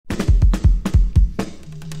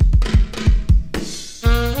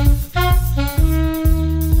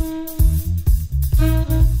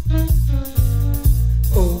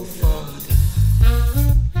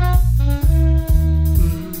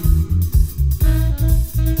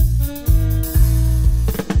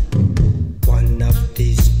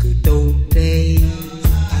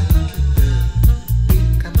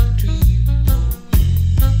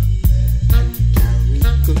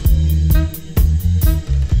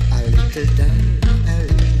little dove, a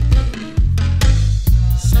little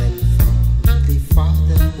sent from the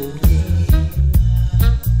Father, oh yeah,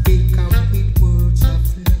 will come with words of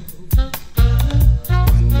love.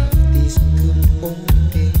 One of these good old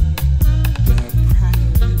days, your prayer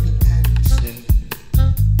will be answered.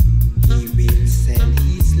 He will send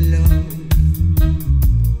his love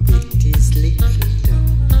with his little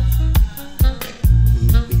dove. He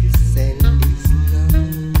will send his love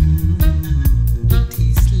with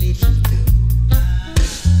his little dove.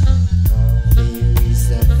 There is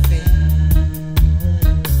a faith,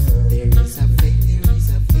 there is a faith, there is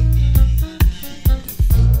a faith.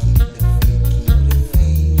 Keep the faith, keep the faith, keep the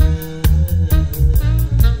faith.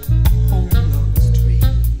 Hold on straight,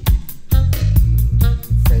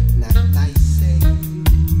 fret not thyself.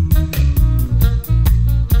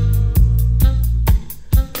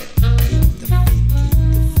 Keep the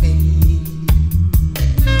faith,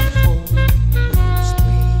 hold on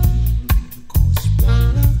straight. 'Cause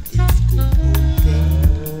one of these good old days,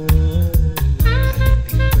 a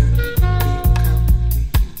little bird will come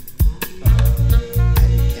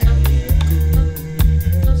and carry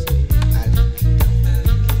goods. A little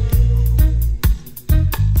dove,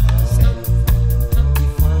 sent from the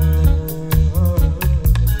Father,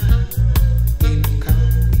 will come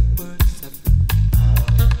with words of love.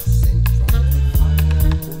 Sent from the Father,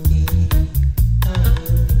 with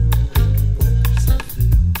words of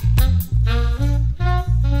love.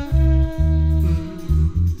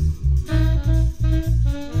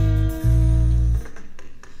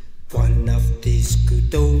 One of these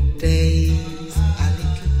good old days, a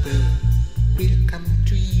little bird will come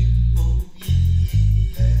to you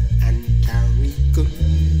and carry good.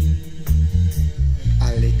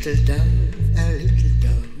 A little dove